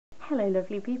Hello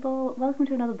lovely people, welcome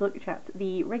to another book chat,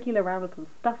 the regular roundup of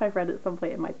stuff I've read at some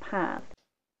point in my past.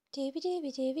 Save your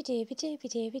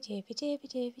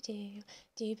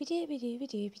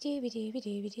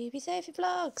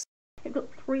vlogs. I've got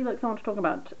 3 books I want to talk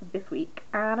about this week,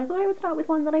 and I thought I would start with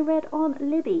one that I read on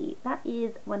Libby. That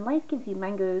is When Life Gives You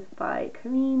Mangoes by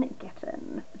Kareen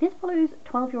Getten. This follows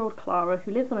 12-year-old Clara,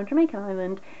 who lives on a Jamaican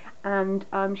island, and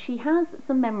she has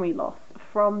some memory loss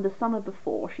from the summer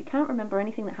before. She can't remember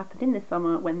anything that happened in this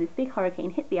summer when this big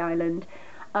hurricane hit the island,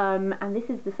 and this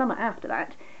is the summer after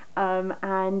that.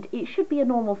 And it should be a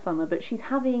normal summer, but she's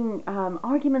having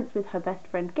arguments with her best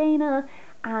friend Gaynor,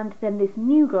 and then this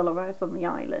new girl arrives on the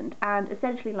island, and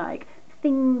essentially like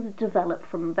things develop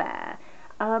from there.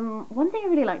 One thing I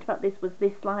really liked about this was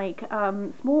this like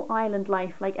small island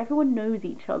life, like everyone knows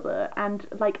each other, and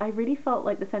like I really felt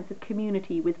like the sense of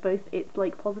community with both its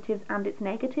like positives and its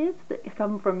negatives that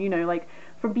come from, you know, like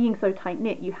from being so tight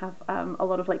knit you have a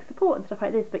lot of like support and stuff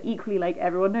like this, but equally like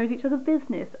everyone knows each other's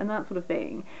business and that sort of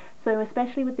thing. So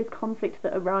especially with this conflict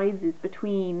that arises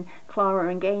between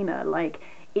Clara and Gaynor, like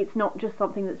it's not just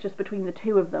something that's just between the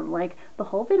two of them, like the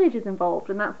whole village is involved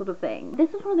and that sort of thing.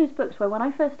 This was one of those books where when I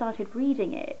first started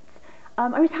reading it,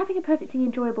 I was having a perfectly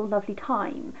enjoyable, lovely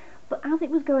time, but as it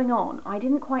was going on, I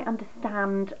didn't quite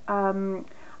understand,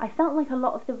 I felt like a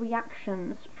lot of the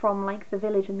reactions from like the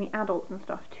village and the adults and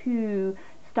stuff to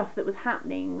stuff that was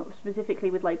happening,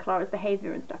 specifically with like Clara's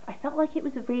behaviour and stuff, I felt like it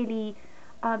was really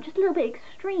just a little bit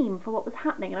extreme for what was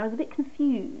happening, and I was a bit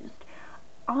confused.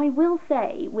 I will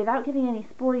say, without giving any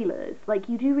spoilers, like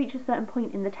you do reach a certain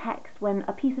point in the text when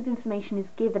a piece of information is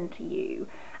given to you,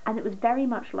 and it was very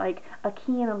much like a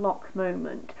key in a lock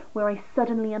moment where I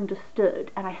suddenly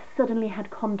understood and I suddenly had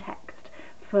context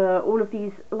for all of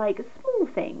these like small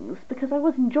things, because I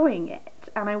was enjoying it,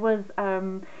 and I was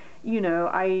you know,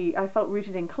 I felt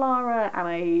rooted in Clara, and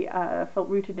I felt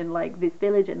rooted in like this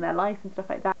village and their life and stuff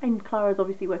like that, and Clara's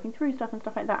obviously working through stuff and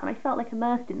stuff like that, and I felt like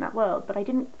immersed in that world, but I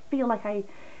didn't feel like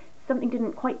something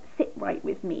didn't quite sit right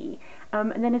with me,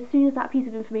 and then as soon as that piece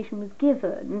of information was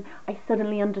given, I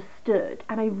suddenly understood,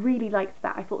 and I really liked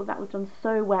that. I thought that was done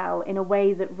so well in a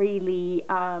way that really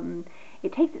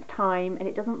it takes its time and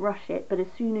it doesn't rush it, but as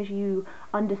soon as you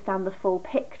understand the full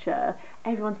picture,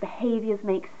 everyone's behaviours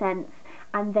make sense.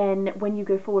 And then when you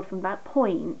go forward from that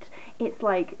point, it's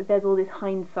like there's all this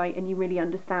hindsight and you really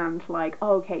understand like,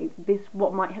 oh, okay, this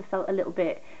what might have felt a little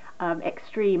bit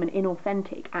extreme and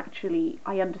inauthentic, actually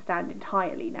I understand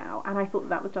entirely now, and I thought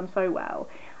that was done so well.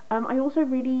 I also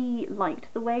really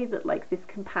liked the way that like this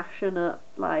compassionate,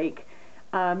 like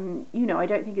you know, I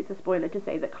don't think it's a spoiler to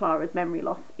say that Clara's memory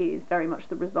loss is very much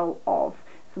the result of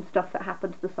some stuff that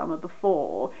happened the summer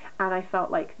before, and I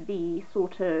felt like the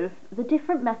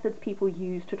different methods people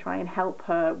use to try and help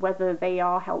her, whether they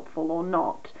are helpful or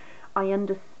not, I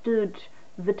understood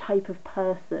the type of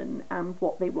person and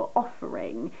what they were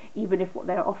offering, even if what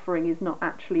they're offering is not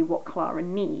actually what Clara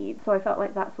needs. So I felt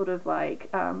like that sort of like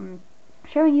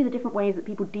showing you the different ways that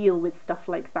people deal with stuff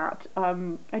like that. I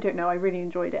don't know, I really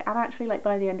enjoyed it, and actually like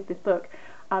by the end of this book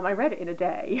I read it in a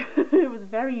day. It was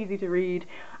very easy to read,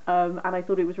 and I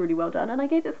thought it was really well done, and I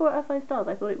gave it 4 out of 5 stars.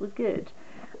 I thought it was good.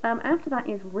 After that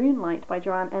is Runelight by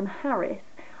Joanne and Harris.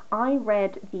 I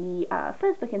read the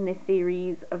first book in this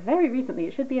series very recently.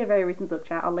 It should be a very recent book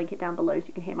chat. I'll link it down below so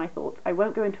you can hear my thoughts. I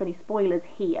won't go into any spoilers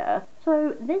here.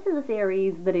 So this is a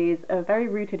series that is very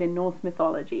rooted in Norse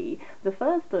mythology. The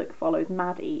first book follows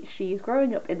Maddie. She's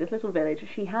growing up in this little village.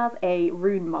 She has a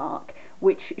rune mark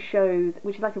which is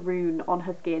like a rune on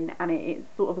her skin, and it's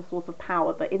sort of a source of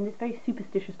power, but in this very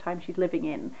superstitious time she's living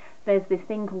in, there's this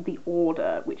thing called the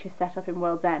Order, which is set up in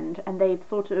World's End, and they've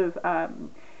sort of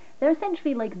they're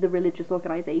essentially like the religious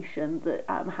organisation that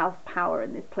has power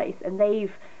in this place, and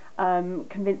they've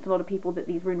convinced a lot of people that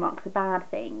these rune marks are bad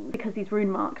things, because these rune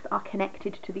marks are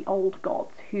connected to the old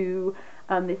gods who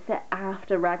is set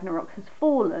after Ragnarok has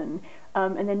fallen,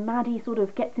 and then Maddie sort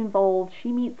of gets involved.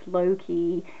 She meets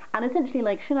Loki, and essentially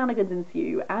like shenanigans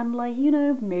ensue, and like, you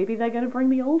know, maybe they're going to bring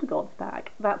the old gods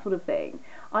back, that sort of thing.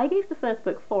 I gave the first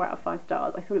book 4 out of 5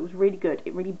 stars. I thought it was really good.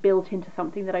 It really built into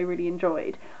something that I really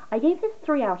enjoyed. I gave this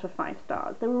 3 out of 5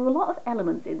 stars. There were a lot of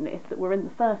elements in this that were in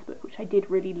the first book which I did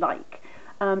really like.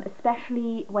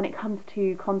 Especially when it comes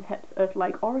to concepts of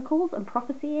like oracles and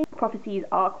prophecy. Prophecies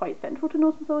are quite central to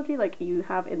Norse mythology. Like you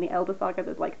have in the Elder Saga,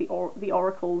 there's like the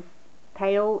oracle's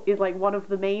tale is like one of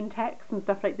the main texts and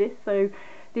stuff like this. So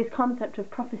this concept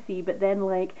of prophecy, but then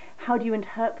like how do you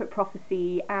interpret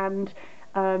prophecy, and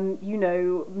You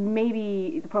know,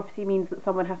 maybe the prophecy means that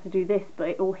someone has to do this, but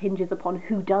it all hinges upon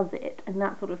who does it, and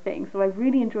that sort of thing. So I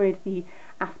really enjoyed the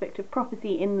aspect of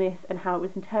prophecy in this and how it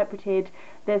was interpreted.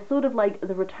 There's sort of like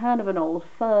the return of an old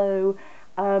foe.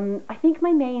 I think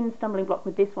my main stumbling block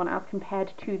with this one, as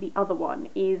compared to the other one,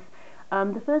 is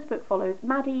the first book follows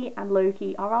Maddie and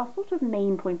Loki are our sort of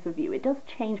main points of view. It does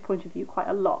change point of view quite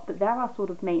a lot, but they're our sort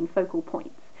of main focal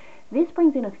points. This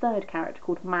brings in a third character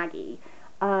called Maggie.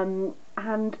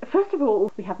 And first of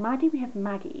all, we have Maddie, we have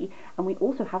Maggie, and we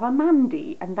also have a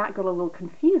Mandy, and that got a little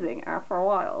confusing after a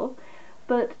while.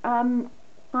 But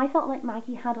I felt like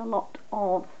Maggie had a lot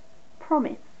of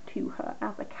promise to her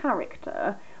as a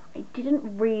character. I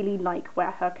didn't really like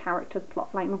where her character's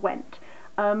plotline went,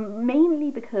 mainly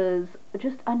because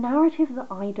just a narrative that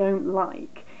I don't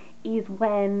like is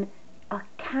when a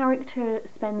character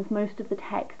spends most of the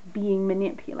text being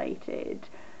manipulated,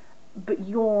 but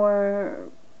you're,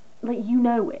 like, you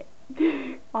know it.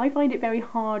 I find it very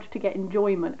hard to get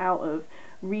enjoyment out of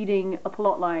reading a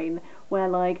plotline where,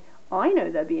 like, I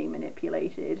know they're being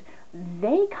manipulated.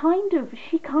 She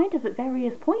kind of at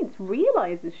various points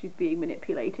realizes she's being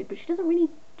manipulated, but she doesn't really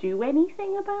do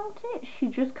anything about it. She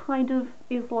just kind of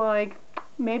is like,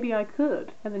 maybe I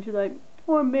could, and then she's like,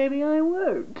 or maybe I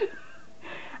won't.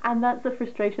 And that's the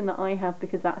frustration that I have,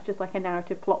 because that's just like a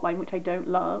narrative plotline which I don't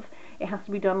love. It has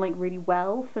to be done like really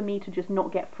well for me to just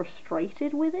not get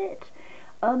frustrated with it.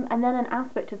 And then an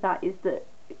aspect of that is that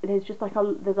there's just like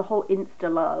there's a whole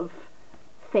insta-love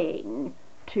thing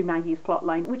to Maggie's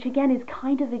plotline, which again is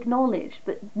kind of acknowledged,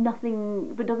 but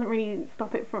doesn't really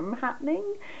stop it from happening.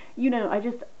 You know,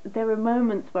 there were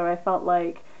moments where I felt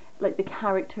like the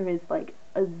character is like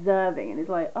observing and is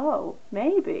like, oh,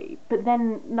 maybe, but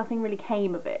then nothing really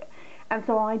came of it. And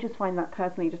so I just find that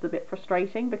personally just a bit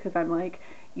frustrating, because I'm like,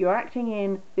 you're acting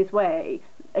in this way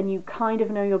and you kind of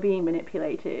know you're being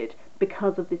manipulated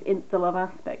because of this insta-love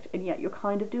aspect, and yet you're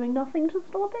kind of doing nothing to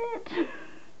stop it.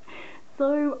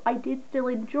 So I did still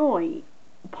enjoy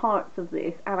parts of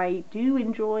this, and I do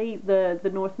enjoy the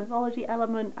Norse mythology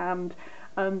element, and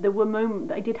there were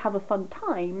moments I did have a fun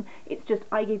time. It's just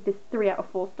I gave this 3 out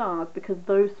of 4 stars because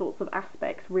those sorts of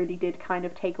aspects really did kind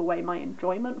of take away my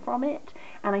enjoyment from it.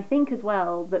 And I think as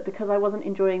well that because I wasn't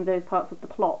enjoying those parts of the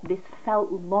plot, this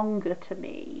felt longer to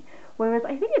me. Whereas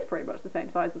I think it's pretty much the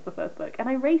same size as the first book, and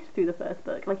I raced through the first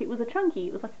book. Like, it was like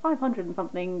a 500 and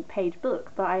something page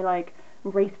book, but I like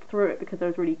raced through it because I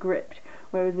was really gripped.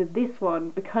 Whereas with this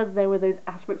one, because there were those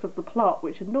aspects of the plot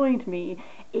which annoyed me,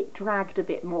 it dragged a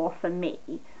bit more for me.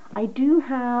 I do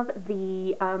have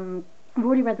I've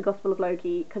already read the Gospel of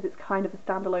Loki because it's kind of a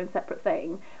standalone separate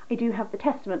thing. I do have the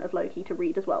Testament of Loki to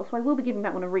read as well, so I will be giving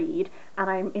that one a read, and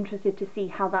I'm interested to see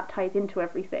how that ties into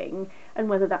everything, and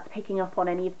whether that's picking up on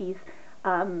any of these,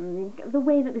 the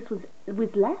way that this was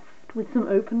left with some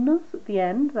openness at the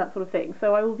end, that sort of thing.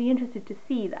 So I will be interested to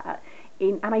see that.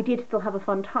 And I did still have a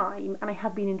fun time, and I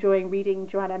have been enjoying reading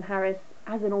Joanne Harris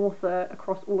as an author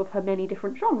across all of her many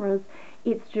different genres.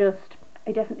 It's just,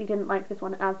 I definitely didn't like this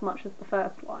one as much as the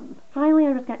first one. Finally,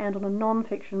 I'm just going to end on a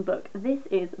non-fiction book. This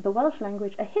is The Welsh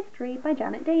Language, A History by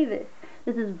Janet Davies.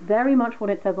 This is very much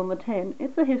what it says on the tin.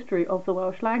 It's a history of the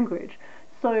Welsh language.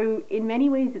 So in many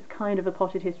ways it's kind of a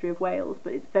potted history of Wales,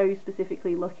 but it's very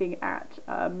specifically looking at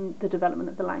the development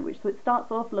of the language. So it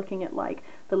starts off looking at like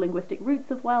the linguistic roots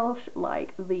of Welsh,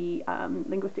 like the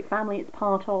linguistic family it's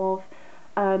part of,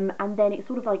 and then it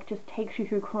sort of like just takes you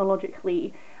through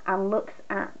chronologically and looks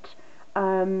at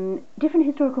different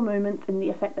historical moments and the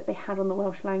effect that they had on the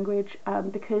Welsh language,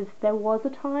 because there was a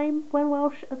time when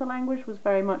Welsh as a language was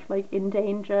very much like in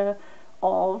danger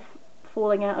of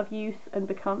falling out of use and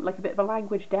become like a bit of a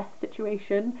language death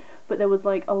situation, but there was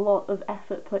like a lot of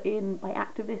effort put in by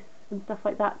activists and stuff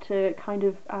like that to kind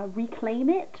of reclaim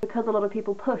it, because a lot of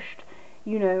people pushed,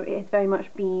 you know, it has very much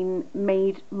been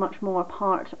made much more a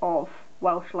part of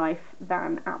Welsh life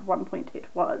than at one point it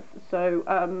was. So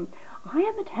I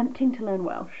am attempting to learn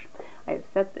Welsh. I have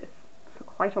said this for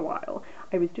quite a while.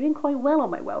 I was doing quite well on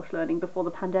my Welsh learning before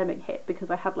the pandemic hit, because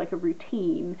I had like a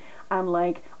routine, and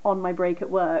like on my break at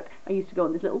work I used to go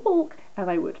on this little walk and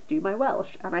I would do my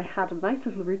Welsh, and I had a nice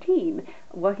little routine.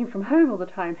 Working from home all the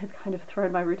time has kind of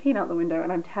thrown my routine out the window,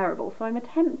 and I'm terrible. So I'm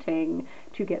attempting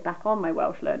to get back on my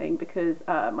Welsh learning, because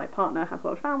my partner has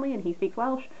Welsh family and he speaks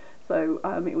Welsh. So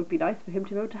it would be nice for him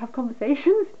to be able to have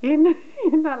conversations in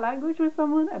that language with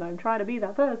someone, and I'm trying to be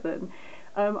that person.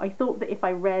 I thought that if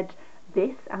I read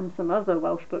this and some other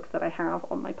Welsh books that I have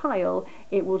on my pile,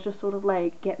 it will just sort of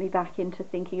like get me back into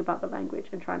thinking about the language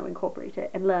and trying to incorporate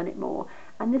it and learn it more.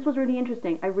 And this was really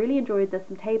interesting. I really enjoyed, there's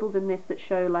some tables in this that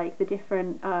show like the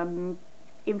different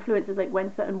influences, like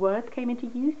when certain words came into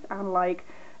use, and like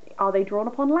are they drawn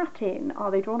upon Latin,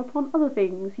 are they drawn upon other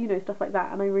things, you know, stuff like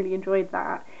that. And I really enjoyed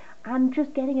that, and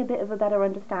just getting a bit of a better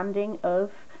understanding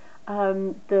of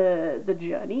the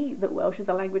journey that Welsh as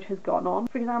a language has gone on.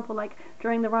 For example, like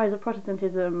during the rise of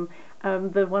Protestantism,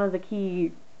 the one of the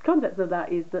key concepts of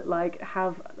that is that like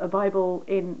have a Bible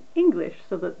in English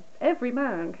so that every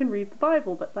man can read the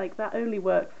Bible, but like that only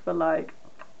works for like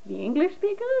the English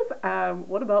speakers.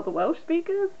 What about the Welsh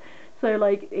speakers? So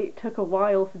like it took a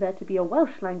while for there to be a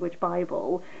Welsh language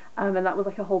Bible, and that was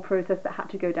like a whole process that had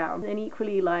to go down. And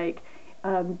equally, like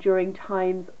during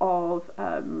times of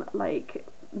like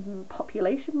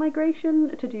population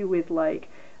migration to do with like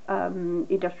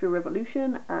industrial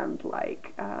revolution and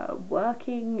like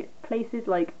working places,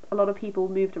 like a lot of people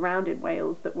moved around in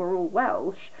Wales that were all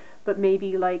Welsh, but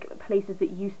maybe like places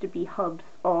that used to be hubs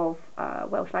of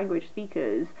Welsh language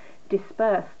speakers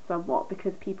dispersed somewhat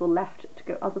because people left to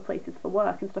go other places for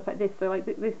work and stuff like this. So like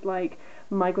this like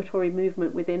migratory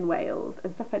movement within Wales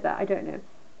and stuff like that, I don't know.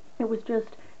 It was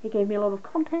just, it gave me a lot of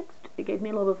context, it gave me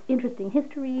a lot of interesting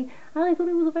history, and I thought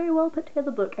it was a very well put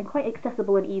together book and quite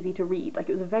accessible and easy to read. Like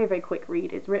it was a very, very quick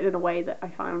read. It's written in a way that I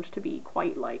found to be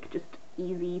quite like just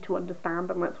easy to understand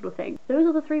and that sort of thing. Those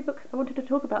are the 3 books I wanted to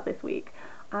talk about this week.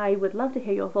 I would love to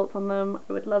hear your thoughts on them.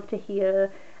 I would love to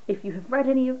hear if you have read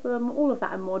any of them, all of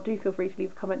that and more. Do feel free to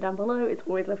leave a comment down below. It's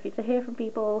always lovely to hear from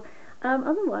people.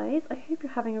 Otherwise, I hope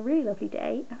you're having a really lovely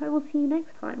day, and I will see you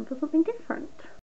next time for something different.